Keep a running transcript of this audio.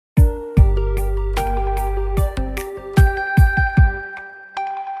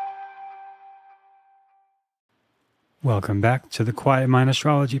Welcome back to the Quiet Mind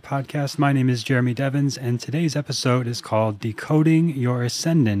Astrology Podcast. My name is Jeremy Devins, and today's episode is called Decoding Your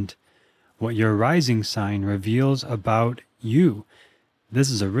Ascendant, What Your Rising Sign Reveals About You. This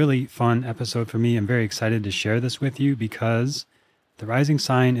is a really fun episode for me. I'm very excited to share this with you because the rising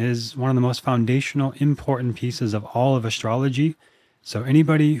sign is one of the most foundational, important pieces of all of astrology. So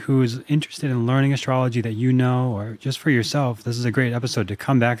anybody who is interested in learning astrology that you know, or just for yourself, this is a great episode to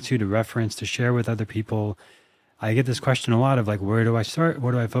come back to reference, to share with other people. I get this question a lot of like, where do I start?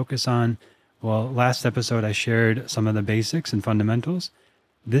 What do I focus on? Well, last episode, I shared some of the basics and fundamentals.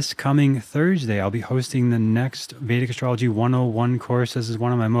 This coming Thursday, I'll be hosting the next Vedic Astrology 101 course. This is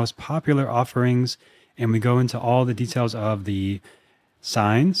one of my most popular offerings, and we go into all the details of the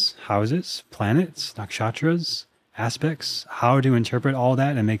signs, houses, planets, nakshatras, aspects, how to interpret all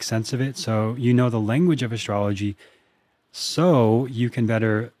that and make sense of it so you know the language of astrology so you can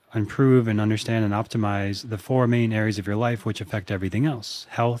better improve and understand and optimize the four main areas of your life which affect everything else: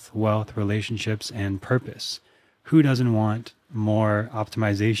 health, wealth, relationships, and purpose. Who doesn't want more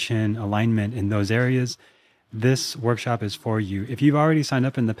optimization, alignment in those areas? This workshop is for you. If you've already signed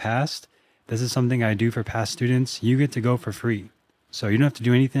up in the past, this is something I do for past students. You get to go for free. So you don't have to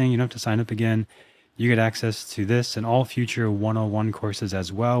do anything. You don't have to sign up again. You get access to this and all future 101 courses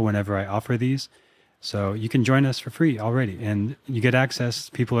as well whenever I offer these. So you can join us for free already, and you get access.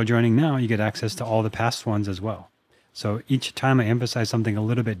 People are joining now. You get access to all the past ones as well. So each time I emphasize something a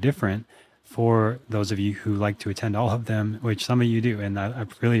little bit different for those of you who like to attend all of them, which some of you do, and I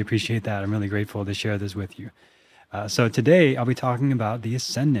really appreciate that. I'm really grateful to share this with you. So today I'll be talking about the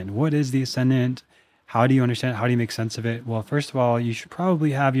Ascendant. What is the Ascendant? How do you understand it? How do you make sense of it? Well, first of all, you should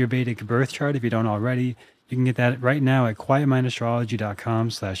probably have your Vedic birth chart if you don't already. You can get that right now at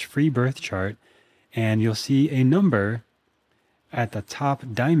quietmindastrology.com/free birth chart. And you'll see a number at the top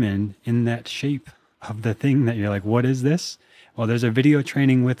diamond in that shape of the thing that you're like, what is this? Well, there's a video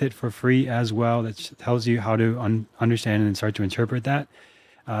training with it for free as well that tells you how to understand and start to interpret that.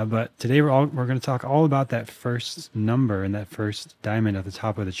 But today we're going to talk all about that first number and that first diamond at the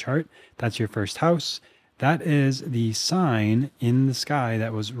top of the chart. That's your first house. That is the sign in the sky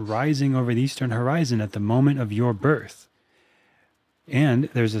that was rising over the eastern horizon at the moment of your birth. And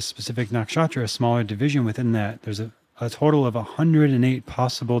there's a specific nakshatra, a smaller division within that. There's a total of 108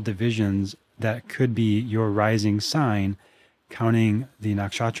 possible divisions that could be your rising sign, counting the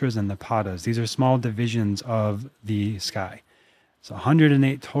nakshatras and the padas. These are small divisions of the sky. So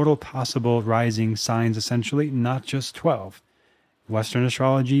 108 total possible rising signs, essentially, not just 12. Western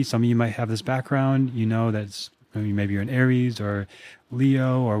astrology, some of you might have this background. You know that's maybe you're an Aries or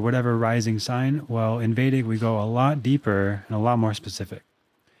Leo or whatever rising sign. Well, in Vedic, we go a lot deeper and a lot more specific.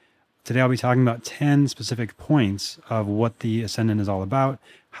 Today, I'll be talking about 10 specific points of what the Ascendant is all about,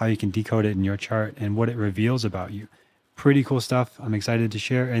 how you can decode it in your chart, and what it reveals about you. Pretty cool stuff. I'm excited to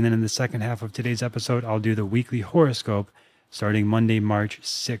share. And then in the second half of today's episode, I'll do the weekly horoscope starting Monday, March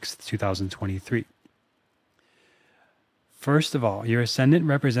 6th, 2023. First of all, your Ascendant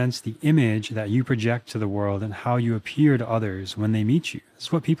represents the image that you project to the world and how you appear to others when they meet you.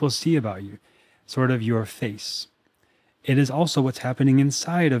 It's what people see about you, sort of your face. It is also what's happening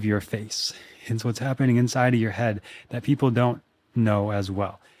inside of your face. It's what's happening inside of your head that people don't know as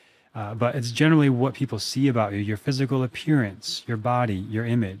well. But it's generally what people see about you, your physical appearance, your body, your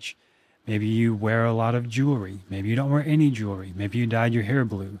image. Maybe you wear a lot of jewelry. Maybe you don't wear any jewelry. Maybe you dyed your hair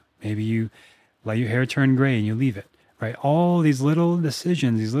blue. Maybe you let your hair turn gray and you leave it. Right? All these little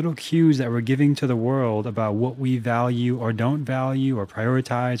decisions, these little cues that we're giving to the world about what we value or don't value or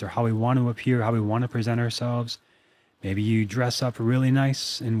prioritize or how we want to appear, how we want to present ourselves. Maybe you dress up really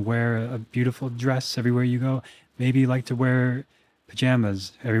nice and wear a beautiful dress everywhere you go. Maybe you like to wear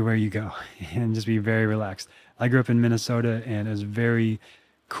pajamas everywhere you go and just be very relaxed. I grew up in Minnesota and it was very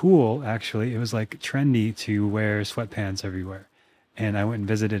cool, actually. It was like trendy to wear sweatpants everywhere. And I went and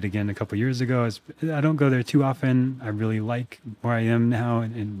visited again a couple years ago. I don't go there too often. I really like where I am now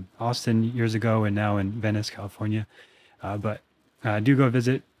in Austin years ago and now in Venice, California. But I do go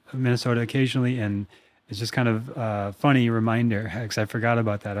visit Minnesota occasionally, and it's just kind of a funny reminder because I forgot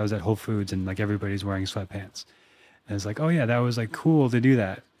about that. I was at Whole Foods and like everybody's wearing sweatpants. And it's like, oh yeah, that was like cool to do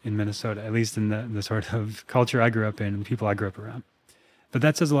that in Minnesota, at least in the sort of culture I grew up in and people I grew up around. But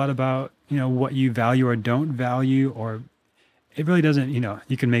that says a lot about, what you value or don't value, or it really doesn't,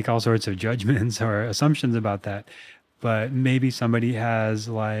 you can make all sorts of judgments or assumptions about that, but maybe somebody has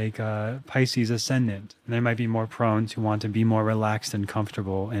like a Pisces ascendant, and they might be more prone to want to be more relaxed and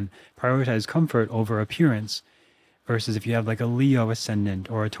comfortable and prioritize comfort over appearance. Versus if you have like a Leo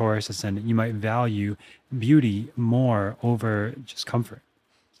ascendant or a Taurus ascendant, you might value beauty more over just comfort.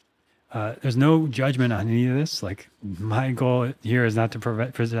 There's no judgment on any of this. Like, my goal here is not to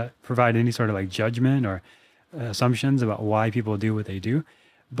provide any sort of like judgment or assumptions about why people do what they do,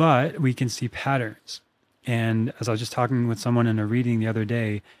 but we can see patterns. And as I was just talking with someone in a reading the other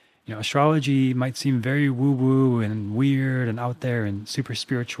day, astrology might seem very woo-woo and weird and out there and super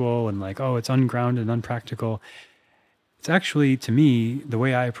spiritual and like, oh, it's ungrounded and unpractical. It's actually, to me, the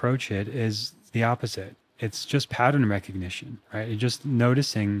way I approach it is the opposite. It's just pattern recognition, right? You're just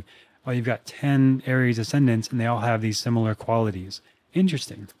noticing, oh, you've got 10 Aries ascendants and they all have these similar qualities.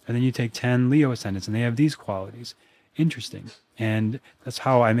 Interesting. And then you take 10 Leo ascendants and they have these qualities. Interesting. And that's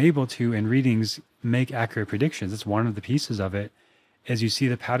how I'm able to, in readings, make accurate predictions. It's one of the pieces of it, is you see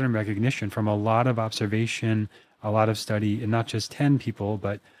the pattern recognition from a lot of observation, a lot of study, and not just 10 people,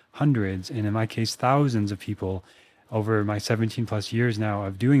 but hundreds, and in my case, thousands of people over my 17 plus years now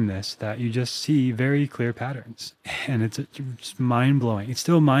of doing this, that you just see very clear patterns. And it's just mind-blowing. It's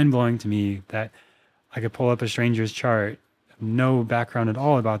still mind-blowing to me that I could pull up a stranger's chart, no background at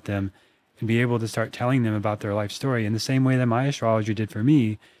all about them, and be able to start telling them about their life story in the same way that my astrology did for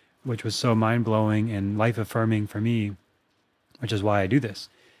me, which was so mind-blowing and life-affirming for me, which is why I do this.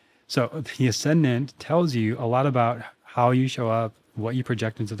 So the Ascendant tells you a lot about how you show up, what you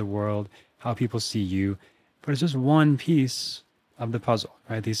project into the world, how people see you, but it's just one piece of the puzzle,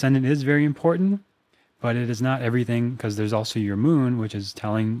 right? The Ascendant is very important, but it is not everything, because there's also your moon, which is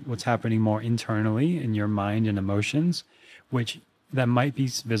telling what's happening more internally in your mind and emotions, which that might be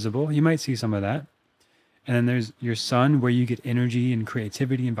visible. You might see some of that. And then there's your sun, where you get energy and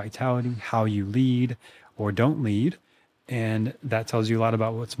creativity and vitality, how you lead or don't lead. And that tells you a lot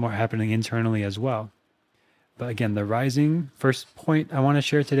about what's more happening internally as well. But again, the rising, first point I want to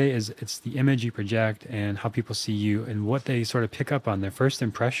share today is it's the image you project and how people see you and what they sort of pick up on, their first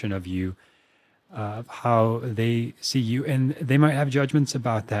impression of you, how they see you. And they might have judgments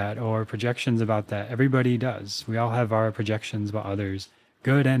about that or projections about that. Everybody does. We all have our projections about others,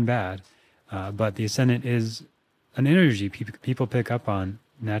 good and bad. But the Ascendant is an energy people pick up on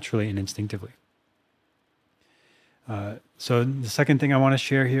naturally and instinctively. So the second thing I want to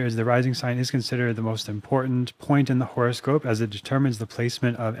share here is the rising sign is considered the most important point in the horoscope, as it determines the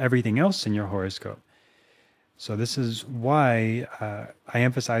placement of everything else in your horoscope. So this is why I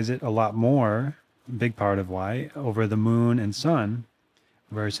emphasize it a lot more, a big part of why, over the moon and sun,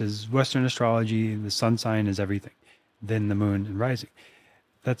 versus Western astrology, the sun sign is everything, then the moon and rising.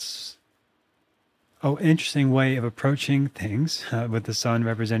 That's an interesting way of approaching things, with the sun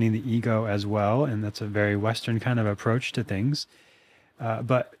representing the ego as well, and that's a very Western kind of approach to things.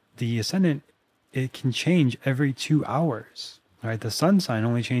 But the Ascendant, it can change every 2 hours, right? The sun sign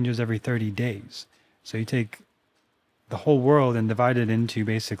only changes every 30 days. So you take the whole world and divide it into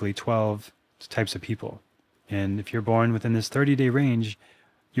basically 12 types of people. And if you're born within this 30-day range,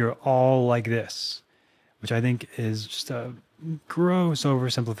 you're all like this, which I think is just a gross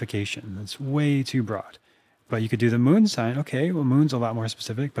oversimplification. That's way too broad. But you could do the moon sign. Okay, well, moon's a lot more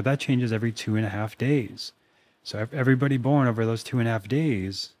specific, but that changes every 2.5 days. So everybody born over those 2.5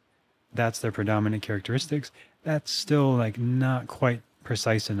 days, that's their predominant characteristics. That's still like not quite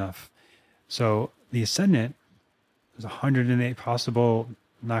precise enough. So the Ascendant, there's 108 possible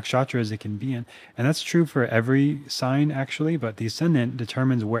nakshatras it can be in. And that's true for every sign actually, but the Ascendant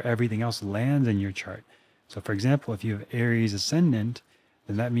determines where everything else lands in your chart. So for example, if you have Aries Ascendant,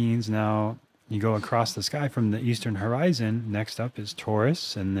 then that means now you go across the sky from the eastern horizon, next up is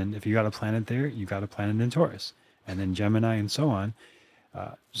Taurus, and then if you got a planet there, you got a planet in Taurus, and then Gemini and so on.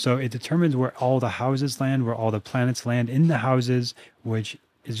 So it determines where all the houses land, where all the planets land in the houses, which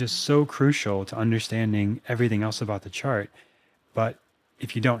is just so crucial to understanding everything else about the chart. But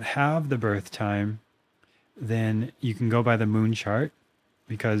if you don't have the birth time, then you can go by the moon chart,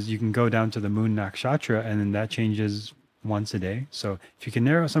 because you can go down to the moon nakshatra and then that changes once a day. So if you can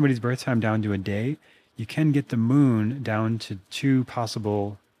narrow somebody's birth time down to a day, you can get the moon down to 2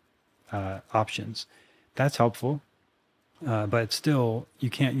 possible options. That's helpful, but still you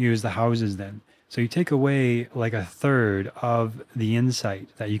can't use the houses then. So you take away like a third of the insight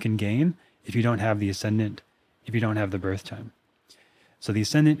that you can gain if you don't have the Ascendant, if you don't have the birth time. So the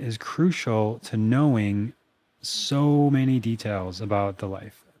Ascendant is crucial to knowing so many details about the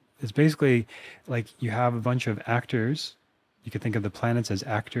life. It's basically like you have a bunch of actors. You could think of the planets as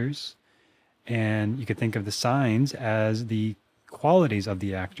actors, and you could think of the signs as the qualities of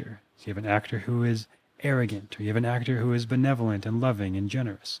the actor. So you have an actor who is arrogant, or you have an actor who is benevolent and loving and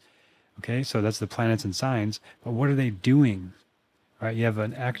generous. Okay, so that's the planets and signs. But what are they doing? Right? You have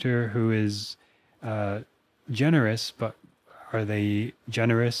an actor who is generous, but Are they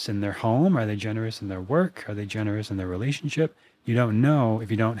generous in their home? Are they generous in their work? Are they generous in their relationship? You don't know if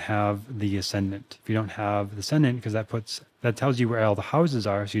you don't have the ascendant. If you don't have the ascendant, because that tells you where all the houses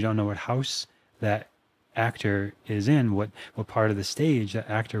are, so you don't know what house that actor is in, what part of the stage that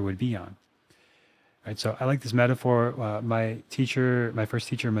actor would be on. Right, so I like this metaphor. My first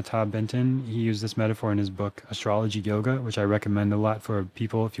teacher, Matab Benton, he used this metaphor in his book, Astrology Yoga, which I recommend a lot for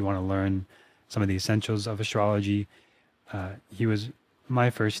people if you want to learn some of the essentials of astrology. He was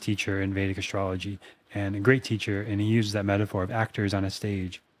my first teacher in Vedic astrology and a great teacher, and he used that metaphor of actors on a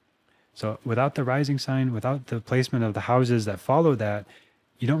stage. So without the rising sign, without the placement of the houses that follow that,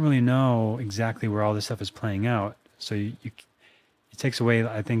 you don't really know exactly where all this stuff is playing out. So it takes away,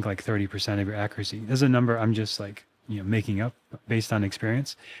 I think, like 30% of your accuracy. This is a number I'm just like, making up based on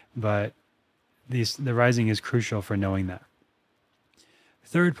experience, but the rising is crucial for knowing that. The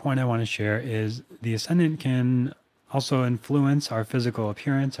third point I want to share is the ascendant can also influence our physical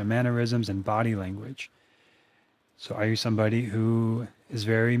appearance, our mannerisms, and body language. So are you somebody who is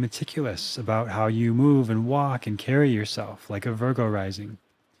very meticulous about how you move and walk and carry yourself, like a Virgo rising?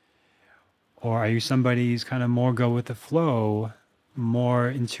 Or are you somebody who's kind of more go with the flow, more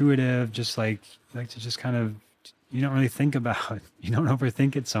intuitive, just like to just kind of, you don't really think about, you don't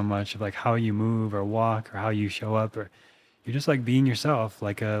overthink it so much of like how you move or walk or how you show up, or you're just like being yourself,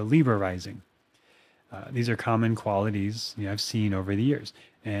 like a Libra rising. These are common qualities I've seen over the years.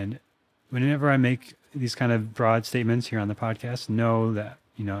 And whenever I make these kind of broad statements here on the podcast, know that,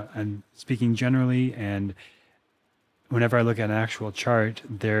 I'm speaking generally, and whenever I look at an actual chart,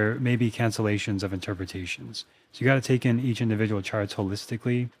 there may be cancellations of interpretations. So you got to take in each individual charts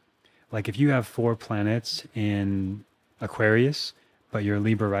holistically. Like if you have 4 planets in Aquarius, but you're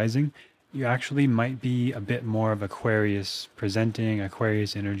Libra rising, you actually might be a bit more of Aquarius presenting,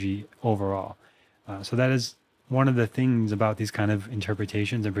 Aquarius energy overall. So that is one of the things about these kind of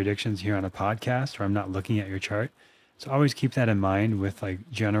interpretations and predictions here on a podcast where I'm not looking at your chart. So always keep that in mind with like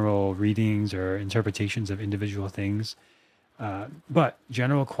general readings or interpretations of individual things. But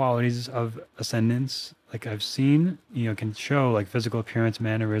general qualities of ascendants, like I've seen, can show like physical appearance,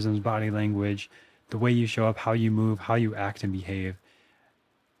 mannerisms, body language, the way you show up, how you move, how you act and behave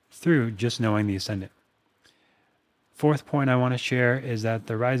through just knowing the ascendant. Fourth point I want to share is that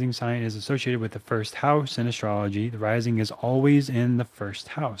the rising sign is associated with the first house in astrology. The rising is always in the first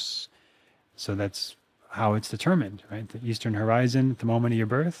house. So that's how it's determined, right? The eastern horizon at the moment of your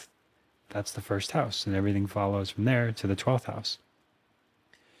birth, that's the first house, and everything follows from there to the 12th house.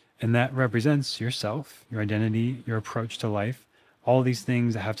 And that represents yourself, your identity, your approach to life, all these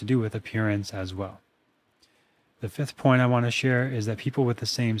things that have to do with appearance as well. The fifth point I want to share is that people with the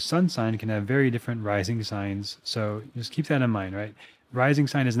same sun sign can have very different rising signs. So just keep that in mind, right? Rising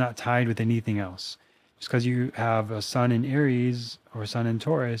sign is not tied with anything else. Just because you have a sun in Aries or sun in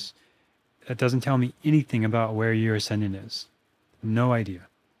Taurus, that doesn't tell me anything about where your ascendant is. No idea.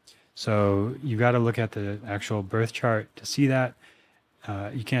 So you got to look at the actual birth chart to see that.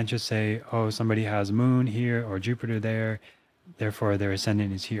 You can't just say, oh, somebody has moon here or Jupiter there, therefore their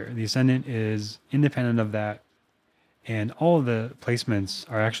ascendant is here. The ascendant is independent of that. And all of the placements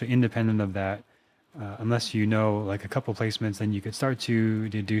are actually independent of that. Unless you know like a couple placements, then you could start to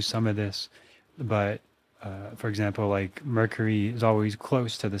deduce some of this. But for example, like Mercury is always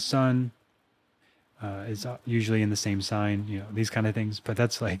close to the sun. Is usually in the same sign, these kind of things. But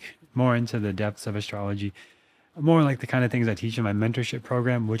that's like more into the depths of astrology. More like the kind of things I teach in my mentorship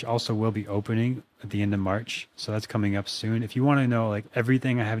program, which also will be opening at the end of March. So that's coming up soon. If you want to know like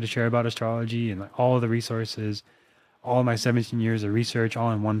everything I have to share about astrology and like all of the resources, all of my 17 years of research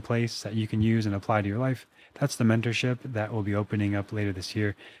all in one place that you can use and apply to your life, that's the mentorship that will be opening up later this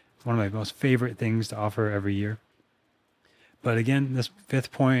year. It's one of my most favorite things to offer every year. But again, this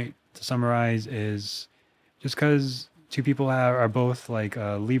fifth point to summarize is just because two people are both like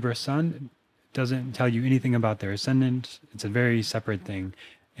a Libra sun doesn't tell you anything about their ascendant. It's a very separate thing,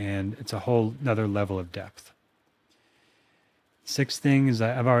 and it's a whole another level of depth. Sixth thing is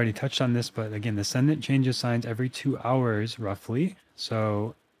I've already touched on this, but again, the ascendant changes signs every 2 hours roughly.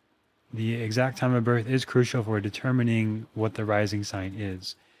 So the exact time of birth is crucial for determining what the rising sign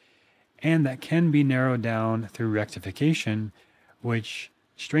is. And that can be narrowed down through rectification, which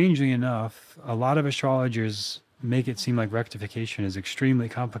strangely enough, a lot of astrologers make it seem like rectification is extremely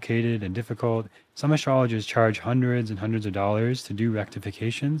complicated and difficult. Some astrologers charge hundreds and hundreds of dollars to do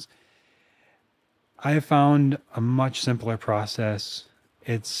rectifications. I have found a much simpler process.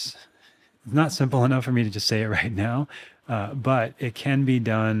 It's not simple enough for me to just say it right now, but it can be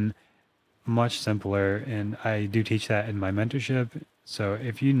done much simpler, and I do teach that in my mentorship. So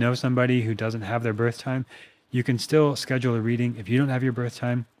if you know somebody who doesn't have their birth time, You can still schedule a reading. If you don't have your birth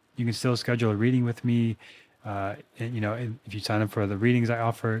time, you can still schedule a reading with me. And if you sign up for the readings I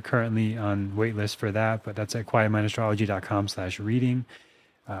offer currently on waitlist for that, but that's at quietmindastrology.com/reading.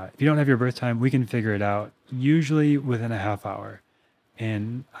 If you don't have your birth time, we can figure it out usually within a half hour.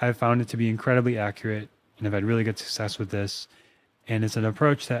 And I've found it to be incredibly accurate, and I've had really good success with this. And it's an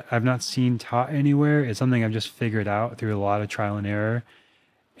approach that I've not seen taught anywhere. It's something I've just figured out through a lot of trial and error.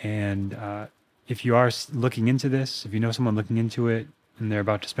 And if you are looking into this, if you know someone looking into it and they're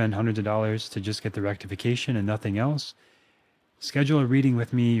about to spend hundreds of dollars to just get the rectification and nothing else, schedule a reading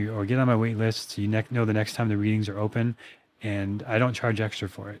with me or get on my wait list so you know the next time the readings are open. And I don't charge extra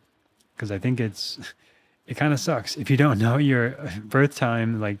for it because I think it kind of sucks if you don't know your birth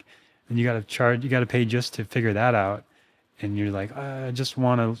time, like, and you got to pay just to figure that out. And you're like, I just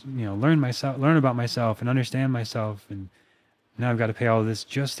want to, learn about myself and understand myself. And now I've got to pay all this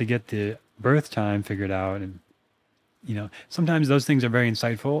just to get the birth time figured out. And, sometimes those things are very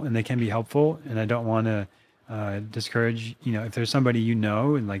insightful and they can be helpful. And I don't want to discourage, if there's somebody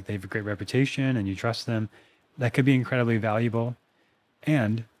and like they have a great reputation and you trust them, that could be incredibly valuable.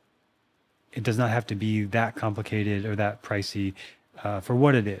 And it does not have to be that complicated or that pricey for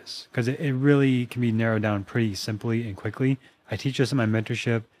what it is, because it really can be narrowed down pretty simply and quickly. I teach this in my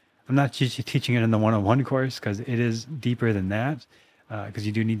mentorship. I'm not teaching it in the one-on-one course because it is deeper than that, because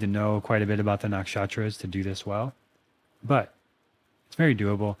you do need to know quite a bit about the nakshatras to do this well. But it's very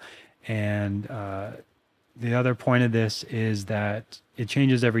doable. And the other point of this is that it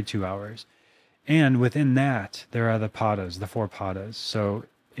changes every 2 hours. And within that, there are the padas, the 4 padas. So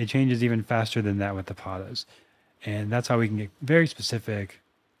it changes even faster than that with the padas. And that's how we can get very specific.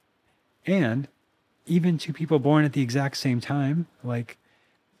 And even 2 people born at the exact same time, like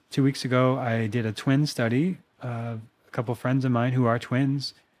 2 weeks ago, I did a twin study. A couple of friends of mine who are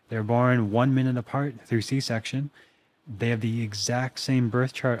twins, they're born 1 minute apart through C-section. They have the exact same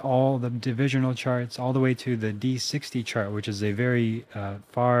birth chart, all the divisional charts, all the way to the D60 chart, which is a very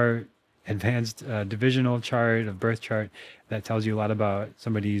far advanced divisional chart, of birth chart that tells you a lot about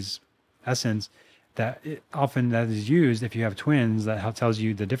somebody's essence. Often that is used if you have twins, that tells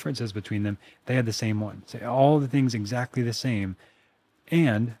you the differences between them. They had the same one. So all the things exactly the same.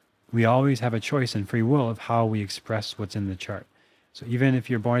 And we always have a choice and free will of how we express what's in the chart. So even if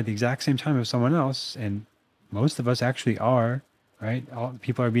you're born at the exact same time as someone else, and most of us actually are, right?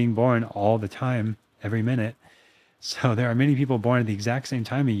 People are being born all the time, every minute. So there are many people born at the exact same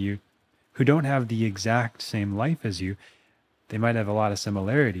time as you who don't have the exact same life as you. They might have a lot of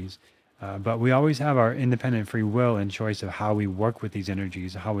similarities. But we always have our independent free will and choice of how we work with these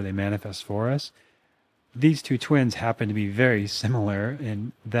energies, how they manifest for us. These 2 twins happen to be very similar,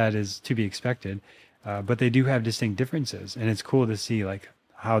 and that is to be expected. But they do have distinct differences, and it's cool to see like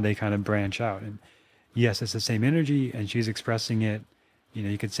how they kind of branch out. And yes, it's the same energy, and she's expressing it,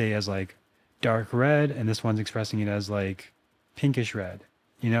 you could say as like dark red, and this one's expressing it as like pinkish red.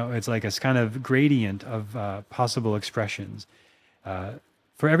 It's like a kind of gradient of possible expressions.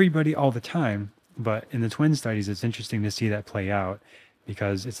 For everybody all the time, but in the twin studies, it's interesting to see that play out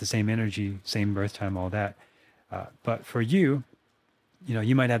because it's the same energy, same birth time, all that. But for you,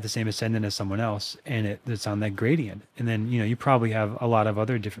 you might have the same ascendant as someone else, and it's on that gradient. And then, you probably have a lot of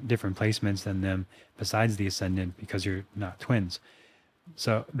other different placements than them besides the ascendant because you're not twins.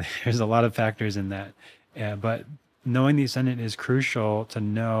 So there's a lot of factors in that. But knowing the ascendant is crucial to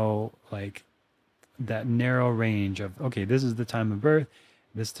know like that narrow range of, okay, this is the time of birth.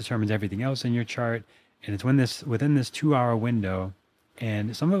 This determines everything else in your chart. And it's within this 2 hour window.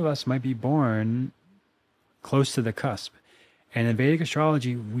 And some of us might be born close to the cusp. And in Vedic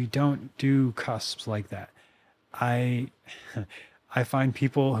astrology, we don't do cusps like that. I find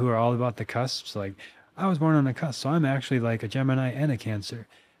people who are all about the cusps, like, I was born on a cusp, so I'm actually like a Gemini and a Cancer.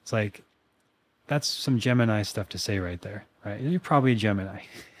 It's like, that's some Gemini stuff to say right there, right? You're probably a Gemini.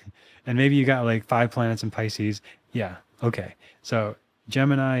 And maybe you got like 5 planets in Pisces. Yeah, okay. So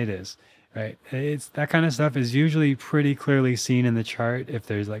Gemini it is, right? It's that kind of stuff is usually pretty clearly seen in the chart. If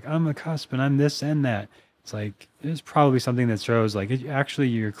there's like, I'm a cusp and I'm this and that, it's like, there's probably something that shows like, actually,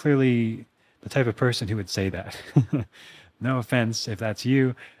 you're clearly the type of person who would say that. No offense if that's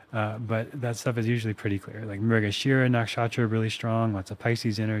you, but that stuff is usually pretty clear. Like Mrigashira Nakshatra, really strong, lots of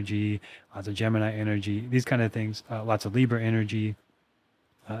Pisces energy, lots of Gemini energy, these kind of things, lots of Libra energy.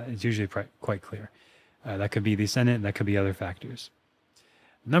 It's usually quite clear. That could be the ascendant, that could be other factors.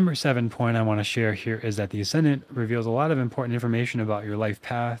 Number 7 point I want to share here is that the ascendant reveals a lot of important information about your life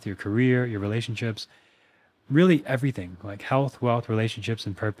path, your career, your relationships. really everything, like health, wealth, relationships,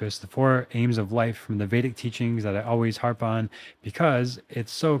 and purpose, the four aims of life from the Vedic teachings that I always harp on because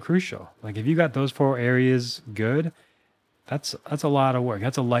it's so crucial. Like if you got those four areas good, that's a lot of work.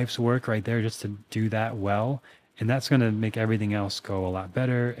 That's a life's work right there just to do that well. And that's going to make everything else go a lot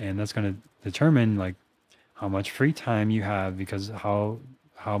better. And that's going to determine like how much free time you have because how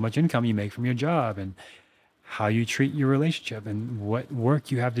much income you make from your job and how you treat your relationship and what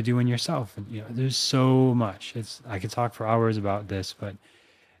work you have to do in yourself. And there's so much. I could talk for hours about this, but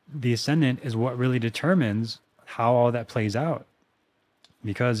the ascendant is what really determines how all that plays out.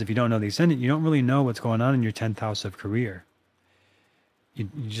 Because if you don't know the ascendant, you don't really know what's going on in your 10th house of career. You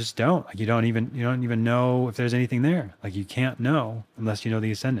just don't. Like you don't even know if there's anything there. Like you can't know unless you know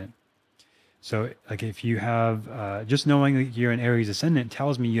the ascendant. So like if you have just knowing that you're an Aries ascendant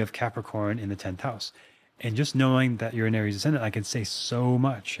tells me you have Capricorn in the 10th house. And just knowing that you're an Aries ascendant, I can say so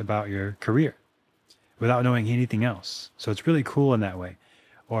much about your career without knowing anything else. So it's really cool in that way.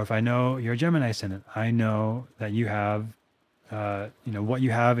 Or if I know you're a Gemini ascendant, I know that you have, what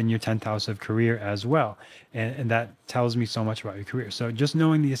you have in your 10th house of career as well. And that tells me so much about your career. So just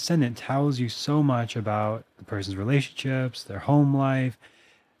knowing the ascendant tells you so much about the person's relationships, their home life,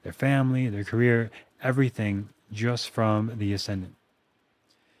 their family, their career, everything just from the ascendant.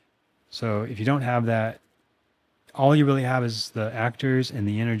 So if you don't have that, all you really have is the actors and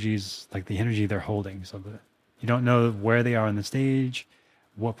the energies, like the energy they're holding. So you don't know where they are on the stage,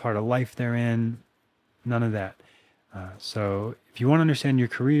 what part of life they're in, none of that. So if you want to understand your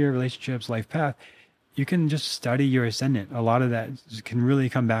career, relationships, life path, you can just study your ascendant. A lot of that can really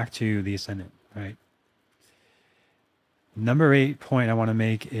come back to the ascendant, right? Number 8 point I want to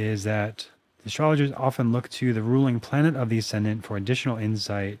make is that astrologers often look to the ruling planet of the ascendant for additional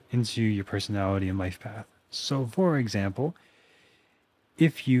insight into your personality and life path. So, for example,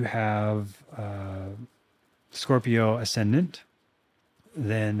 if you have Scorpio ascendant,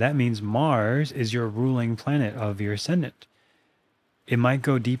 then that means Mars is your ruling planet of your ascendant. It might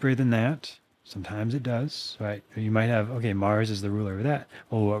go deeper than that. Sometimes it does, right? You might have, okay, Mars is the ruler of that.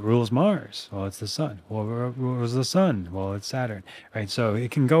 Well, what rules Mars? Well, it's the sun. Well, what rules the sun? Well, it's Saturn, right? So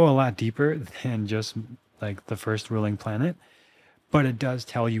it can go a lot deeper than just like the first ruling planet, but it does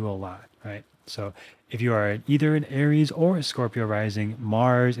tell you a lot, right? So if you are either an Aries or a Scorpio rising,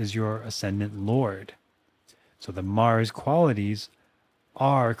 Mars is your ascendant lord. So the Mars qualities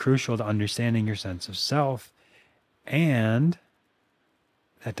are crucial to understanding your sense of self. And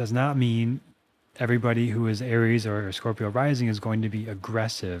that does not mean everybody who is Aries or Scorpio rising is going to be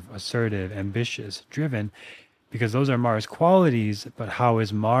aggressive, assertive, ambitious, driven, because those are Mars qualities. But how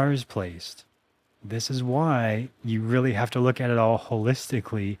is Mars placed? This is why you really have to look at it all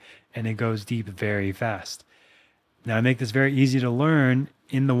holistically, and it goes deep very fast. Now, I make this very easy to learn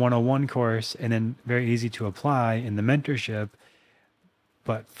in the 101 course and then very easy to apply in the mentorship.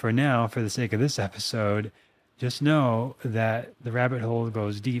 But for now, for the sake of this episode, just know that the rabbit hole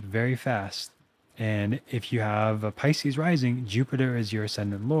goes deep very fast. And if you have a Pisces rising, Jupiter is your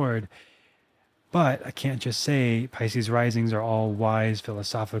ascendant lord. But I can't just say Pisces risings are all wise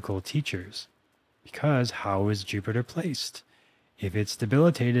philosophical teachers, because how is Jupiter placed? If it's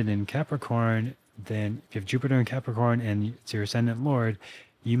debilitated in Capricorn, then if you have Jupiter in Capricorn and it's your ascendant lord,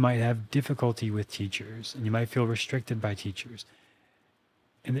 you might have difficulty with teachers and you might feel restricted by teachers.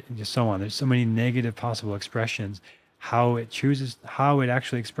 And so on. There's so many negative possible expressions. How it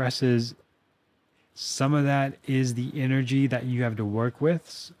actually expresses, some of that is the energy that you have to work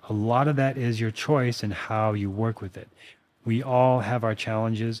with. A lot of that is your choice and how you work with it. We all have our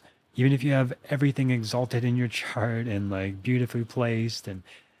challenges. Even if you have everything exalted in your chart and like beautifully placed and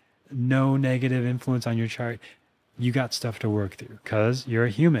no negative influence on your chart, you got stuff to work through because you're a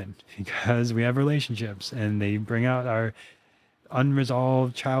human, because we have relationships and they bring out our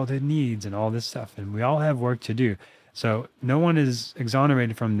unresolved childhood needs and all this stuff. And we all have work to do. So no one is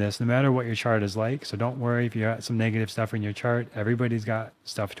exonerated from this, no matter what your chart is like. So don't worry if you got some negative stuff in your chart. Everybody's got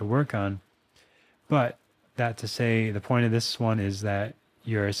stuff to work on. But that to say, the point of this one is that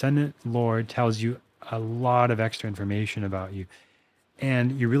your ascendant lord tells you a lot of extra information about you.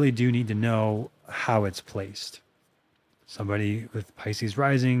 And you really do need to know how it's placed. Somebody with Pisces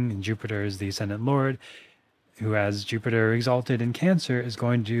rising and Jupiter is the ascendant lord, who has Jupiter exalted in Cancer, is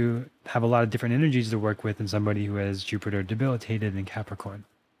going to have a lot of different energies to work with than somebody who has Jupiter debilitated in Capricorn.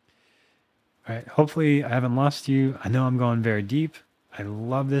 All right. Hopefully I haven't lost you. I know I'm going very deep. I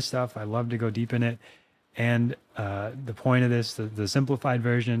love this stuff. I love to go deep in it. And the point of this, the simplified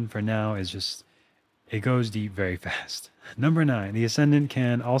version for now is just, it goes deep very fast. Number 9, the ascendant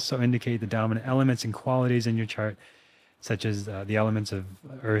can also indicate the dominant elements and qualities in your chart, such as the elements of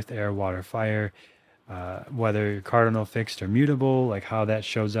earth, air, water, fire. whether cardinal, fixed, or mutable, like how that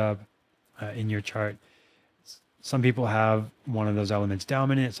shows up in your chart. Some people have one of those elements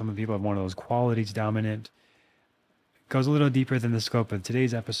dominant. Some people have one of those qualities dominant. It goes a little deeper than the scope of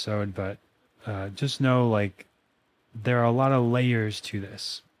today's episode, but just know like there are a lot of layers to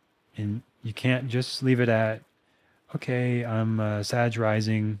this, and you can't just leave it at, okay, I'm Sag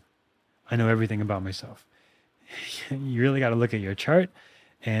rising, I know everything about myself. You really got to look at your chart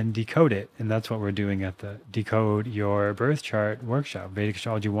and decode it. And that's what we're doing at the Decode Your Birth Chart workshop, Vedic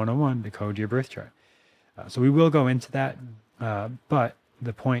Astrology 101, Decode Your Birth Chart. So we will go into that. But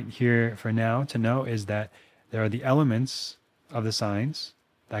the point here for now to know is that there are the elements of the signs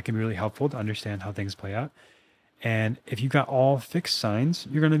that can be really helpful to understand how things play out. And if you've got all fixed signs,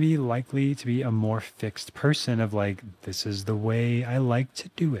 you're going to be likely to be a more fixed person of like, this is the way I like to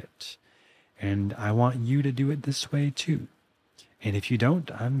do it. And I want you to do it this way too. And if you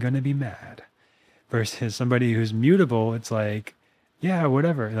don't, I'm going to be mad. Versus somebody who's mutable, it's like, yeah,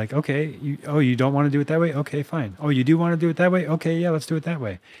 whatever. Like, okay, you don't want to do it that way? Okay, fine. Oh, you do want to do it that way? Okay, yeah, let's do it that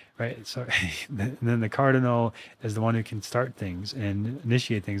way. Right? So then the cardinal is the one who can start things and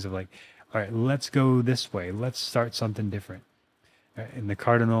initiate things of like, all right, let's go this way. Let's start something different. Right? And the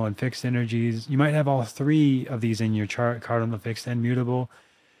cardinal and fixed energies, you might have all three of these in your chart, cardinal, fixed, and mutable.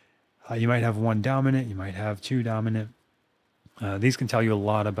 You might have one dominant, you might have two dominant. These can tell you a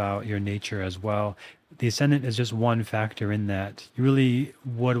lot about your nature as well. The ascendant is just one factor in that. You really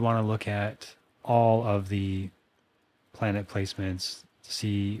would want to look at all of the planet placements to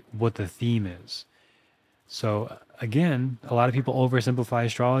see what the theme is. So again, a lot of people oversimplify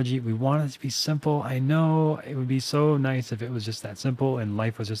astrology. We want it to be simple. I know it would be so nice if it was just that simple and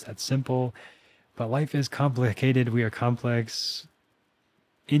life was just that simple, but life is complicated. We are complex,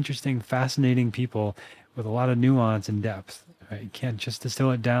 interesting, fascinating people with a lot of nuance and depth. Right? You can't just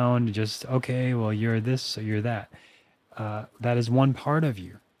distill it down to just, okay, well, you're this or you're that. That is one part of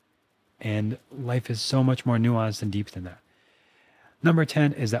you. And life is so much more nuanced and deep than that. Number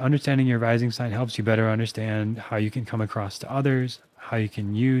 10 is that understanding your rising sign helps you better understand how you can come across to others, how you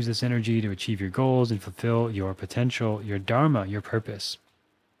can use this energy to achieve your goals and fulfill your potential, your dharma, your purpose.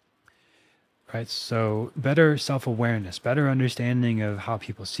 Right? So better self-awareness, better understanding of how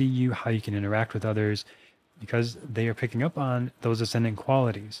people see you, how you can interact with others, because they are picking up on those ascendant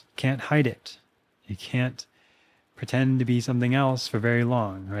qualities. Can't hide it. You can't pretend to be something else for very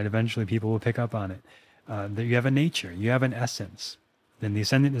long, right? Eventually people will pick up on it. That you have a nature, you have an essence. Then the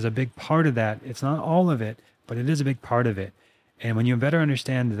ascendant is a big part of that. It's not all of it, but it is a big part of it. And when you better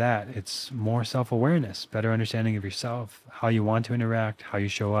understand that, it's more self-awareness, better understanding of yourself, how you want to interact, how you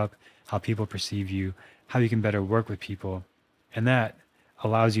show up, how people perceive you, how you can better work with people. And that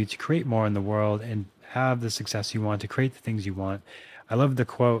allows you to create more in the world and have the success you want, to create the things you want. I love the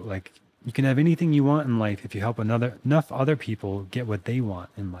quote, like, you can have anything you want in life if you help enough other people get what they want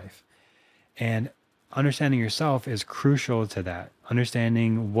in life. And understanding yourself is crucial to that.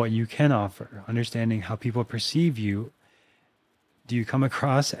 Understanding what you can offer, understanding how people perceive you. Do you come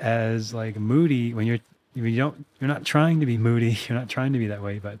across as like moody when you're not trying to be moody, you're not trying to be that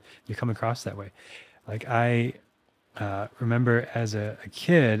way, but you come across that way. Like I remember as a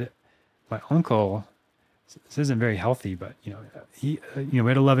kid, my uncle, this isn't very healthy, but he we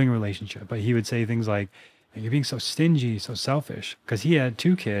had a loving relationship, but he would say things like, you're being so stingy, so selfish, because he had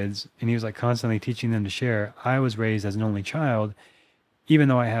two kids and he was like constantly teaching them to share. I was raised as an only child, even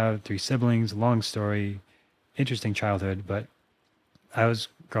though I have three siblings, long story, interesting childhood, but I was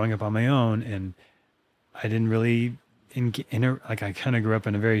growing up on my own and I didn't really I kind of grew up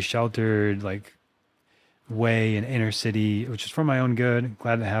in a very sheltered way in inner city, which is for my own good.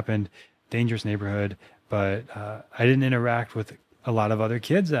 Glad it happened. Dangerous neighborhood, but I didn't interact with a lot of other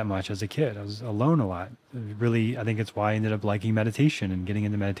kids that much as a kid. I was alone a lot. Really, I think it's why I ended up liking meditation and getting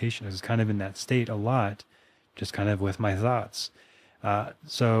into meditation. I was kind of in that state a lot, just kind of with my thoughts.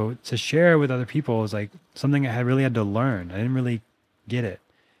 So to share with other people was like something I really had to learn. I didn't really get it.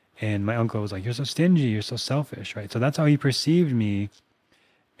 And my uncle was like, you're so stingy, you're so selfish, right? So that's how he perceived me.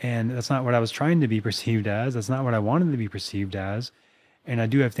 And that's not what I was trying to be perceived as. That's not what I wanted to be perceived as. And I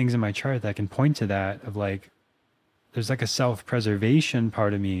do have things in my chart that can point to that of like, there's like a self-preservation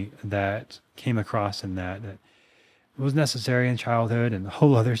part of me that came across in that was necessary in childhood and a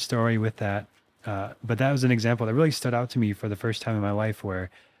whole other story with that. But that was an example that really stood out to me for the first time in my life where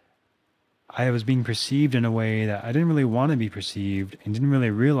I was being perceived in a way that I didn't really want to be perceived and didn't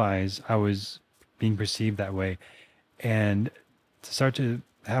really realize I was being perceived that way. And to start to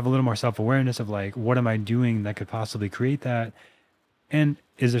have a little more self-awareness of like, what am I doing that could possibly create that? And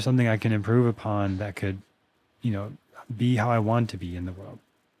is there something I can improve upon that could, be how I want to be in the world?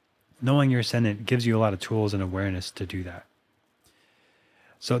 knowing your ascendant gives you a lot of tools and awareness to do that.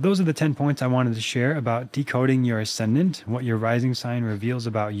 So those are the 10 points I wanted to share about decoding your ascendant, what your rising sign reveals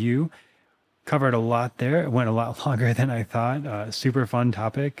about you. Covered a lot there. It went a lot longer than I thought. Super fun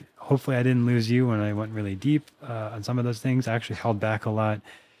topic. Hopefully I didn't lose you when I went really deep on some of those things. I actually held back a lot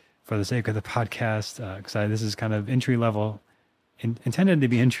for the sake of the podcast because this is kind of entry level, intended to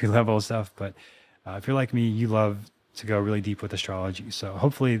be entry level stuff. But if you're like me, you love to go really deep with astrology. So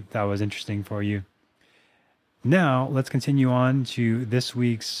hopefully that was interesting for you. Now, let's continue on to this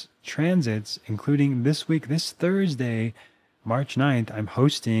week's transits, including this week, this Thursday, March 9th, I'm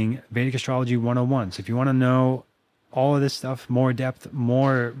hosting Vedic Astrology 101. So if you want to know all of this stuff, more depth,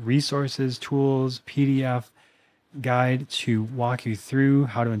 more resources, tools, PDF, guide to walk you through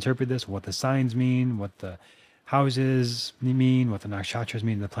how to interpret this, what the signs mean, what the houses mean, what the nakshatras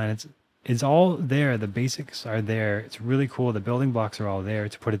mean, the planets, it's all there. The basics are there. It's really cool. The building blocks are all there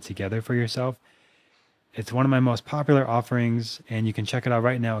to put it together for yourself. It's one of my most popular offerings, and you can check it out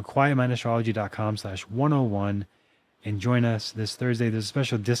right now at quietmindastrology.com/101 and join us this Thursday. There's a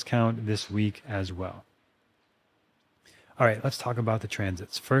special discount this week as well. All right, let's talk about the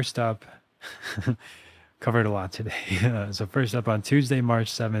transits. First up, covered a lot today. So first up on Tuesday, March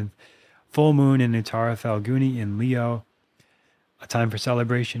 7th, full moon in Uttara Falguni in Leo. A time for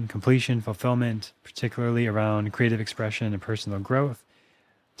celebration, completion, fulfillment, particularly around creative expression and personal growth.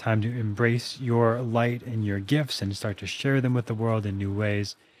 Time to embrace your light and your gifts and start to share them with the world in new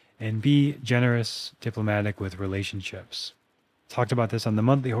ways. And be generous, diplomatic with relationships. Talked about this on the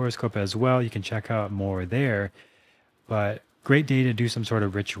monthly horoscope as well. You can check out more there. But great day to do some sort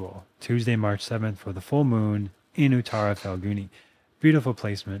of ritual. Tuesday, March 7th for the full moon in Uttara Falguni. Beautiful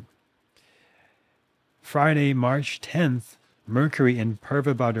placement. Friday, March 10th, Mercury in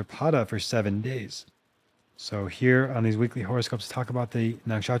Purva Bhadrapada for 7 days. So here on these weekly horoscopes, talk about the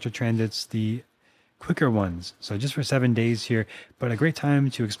nakshatra transits, the quicker ones. So just for 7 days here, but a great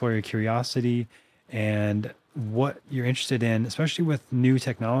time to explore your curiosity and what you're interested in, especially with new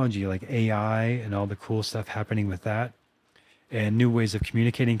technology like AI and all the cool stuff happening with that, and new ways of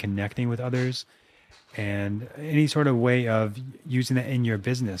communicating, connecting with others, and any sort of way of using that in your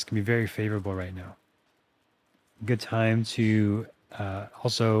business can be very favorable right now. Good time to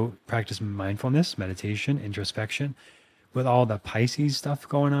also practice mindfulness, meditation, introspection. With all the Pisces stuff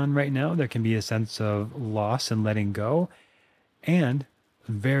going on right now, there can be a sense of loss and letting go, and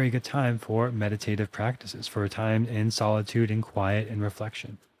a very good time for meditative practices, for a time in solitude and quiet and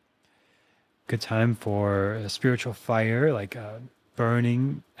reflection. Good time for a spiritual fire, like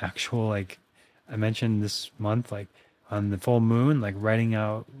burning actual, like I mentioned this month, like on the full moon, like writing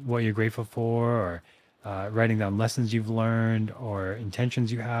out what you're grateful for, or writing down lessons you've learned or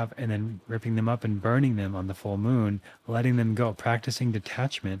intentions you have, and then ripping them up and burning them on the full moon, letting them go, practicing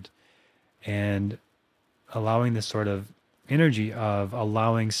detachment and allowing this sort of energy of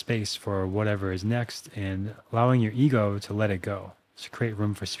allowing space for whatever is next and allowing your ego to let it go, to create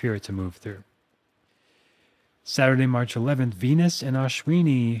room for spirit to move through. Saturday, March 11th, Venus in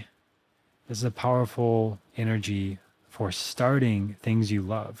Ashwini. This is a powerful energy for starting things you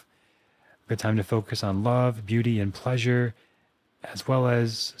love. Good time to focus on love, beauty, and pleasure, as well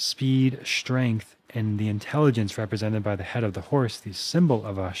as speed, strength, and the intelligence represented by the head of the horse, the symbol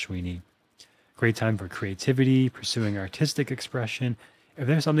of Ashwini. Great time for creativity, pursuing artistic expression. If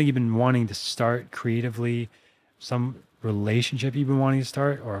there's something you've been wanting to start creatively, some relationship you've been wanting to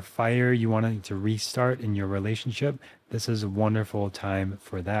start, or a fire you wanting to restart in your relationship, this is a wonderful time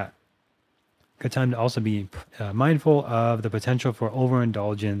for that. Good time to also be mindful of the potential for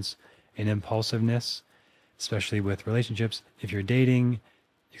overindulgence and impulsiveness, especially with relationships. If you're dating,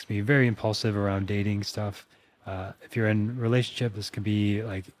 you can be very impulsive around dating stuff. If you're in a relationship, this could be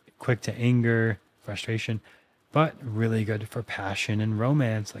like quick to anger, frustration, but really good for passion and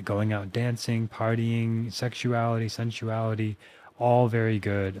romance, like going out dancing, partying, sexuality, sensuality, all very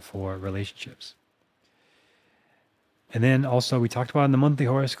good for relationships. And then also we talked about in the monthly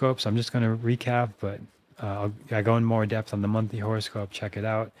horoscope, so I'm just going to recap, but I go in more depth on the monthly horoscope. Check it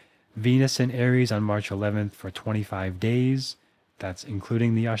out. Venus in Aries on March 11th for 25 days. That's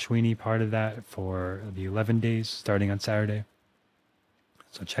including the Ashwini part of that for the 11 days starting on Saturday.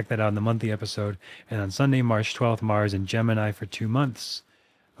 So check that out in the monthly episode. And on Sunday, March 12th, Mars in Gemini for 2 months.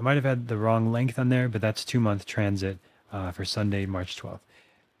 I might have had the wrong length on there, but that's 2-month transit for Sunday, March 12th.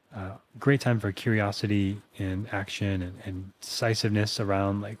 Great time for curiosity and action and decisiveness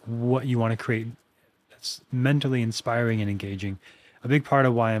around like what you want to create. That's mentally inspiring and engaging. A big part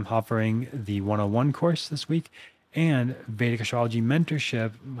of why I'm offering the 101 course this week and Vedic Astrology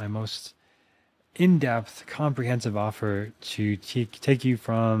Mentorship, my most in-depth, comprehensive offer to take you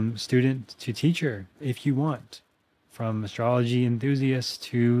from student to teacher if you want, from astrology enthusiast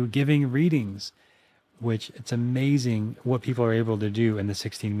to giving readings, which it's amazing what people are able to do in the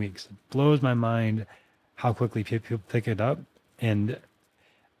 16 weeks. It blows my mind how quickly people pick it up. And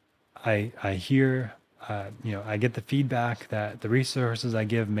I hear, I get the feedback that the resources I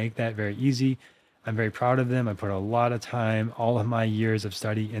give make that very easy. I'm very proud of them. I put a lot of time, all of my years of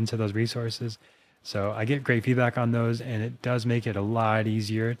study into those resources. So I get great feedback on those, and it does make it a lot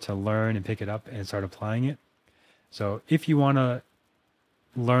easier to learn and pick it up and start applying it. So if you want to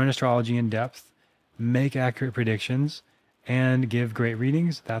learn astrology in depth, make accurate predictions, and give great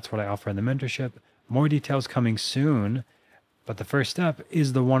readings, that's what I offer in the mentorship. More details coming soon, but the first step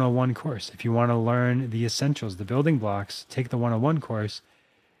is the 101 course. If you want to learn the essentials, the building blocks, take the 101 course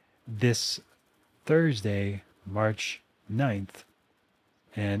this Thursday, March 9th.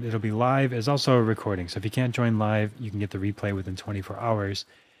 And it'll be live. It's also a recording. So if you can't join live, you can get the replay within 24 hours.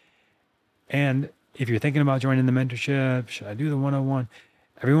 And if you're thinking about joining the mentorship, should I do the 101?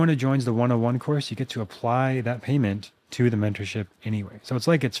 Everyone who joins the 101 course, you get to apply that payment to the mentorship anyway. So it's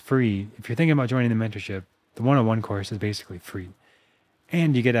like it's free. If you're thinking about joining the mentorship, the 101 course is basically free.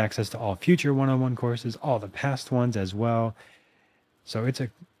 And you get access to all future 101 courses, all the past ones as well. So it's a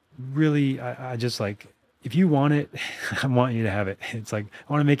really, I just like, if you want it, I want you to have it. It's like,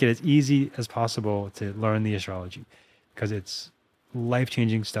 I want to make it as easy as possible to learn the astrology because it's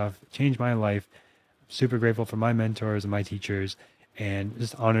life-changing stuff. It changed my life. I'm super grateful for my mentors and my teachers and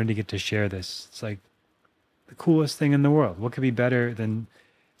just honored to get to share this. It's like the coolest thing in the world. What could be better than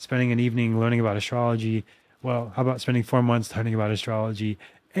spending an evening learning about astrology? Well, how about spending 4 months learning about astrology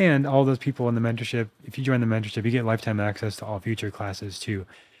and all those people in the mentorship? If you join the mentorship, you get lifetime access to all future classes too.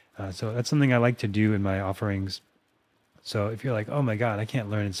 So that's something I like to do in my offerings. So if you're like, oh my God, I can't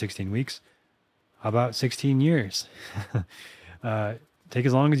learn in 16 weeks. How about 16 years? Take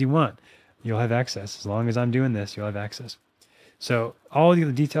as long as you want. You'll have access. As long as I'm doing this, you'll have access. So all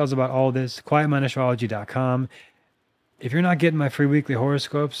the details about all this, quietmindastrology.com. If you're not getting my free weekly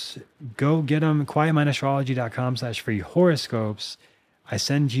horoscopes, go get them. quietmindastrology.com/free horoscopes. I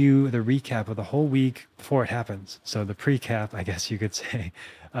send you the recap of the whole week before it happens. So the pre-cap, I guess you could say.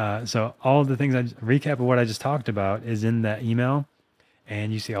 So all of the things, recap of what I just talked about is in that email.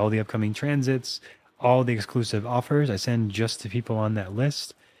 And you see all the upcoming transits, all the exclusive offers I send just to people on that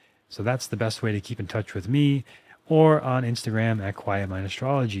list. So that's the best way to keep in touch with me, or on Instagram at Quiet Mind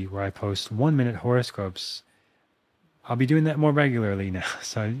Astrology, where I post 1-minute horoscopes. I'll be doing that more regularly now.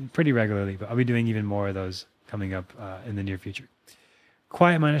 So pretty regularly, but I'll be doing even more of those coming up in the near future.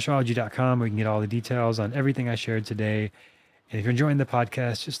 quietmindastrology.com, where you can get all the details on everything I shared today. And if you're enjoying the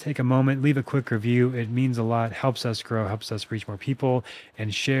podcast, just take a moment, leave a quick review. It means a lot, helps us grow, helps us reach more people,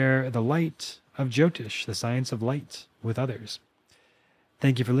 and share the light of Jyotish, the science of light, with others.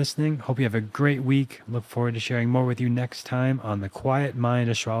 Thank you for listening. Hope you have a great week. Look forward to sharing more with you next time on the Quiet Mind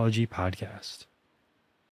Astrology Podcast.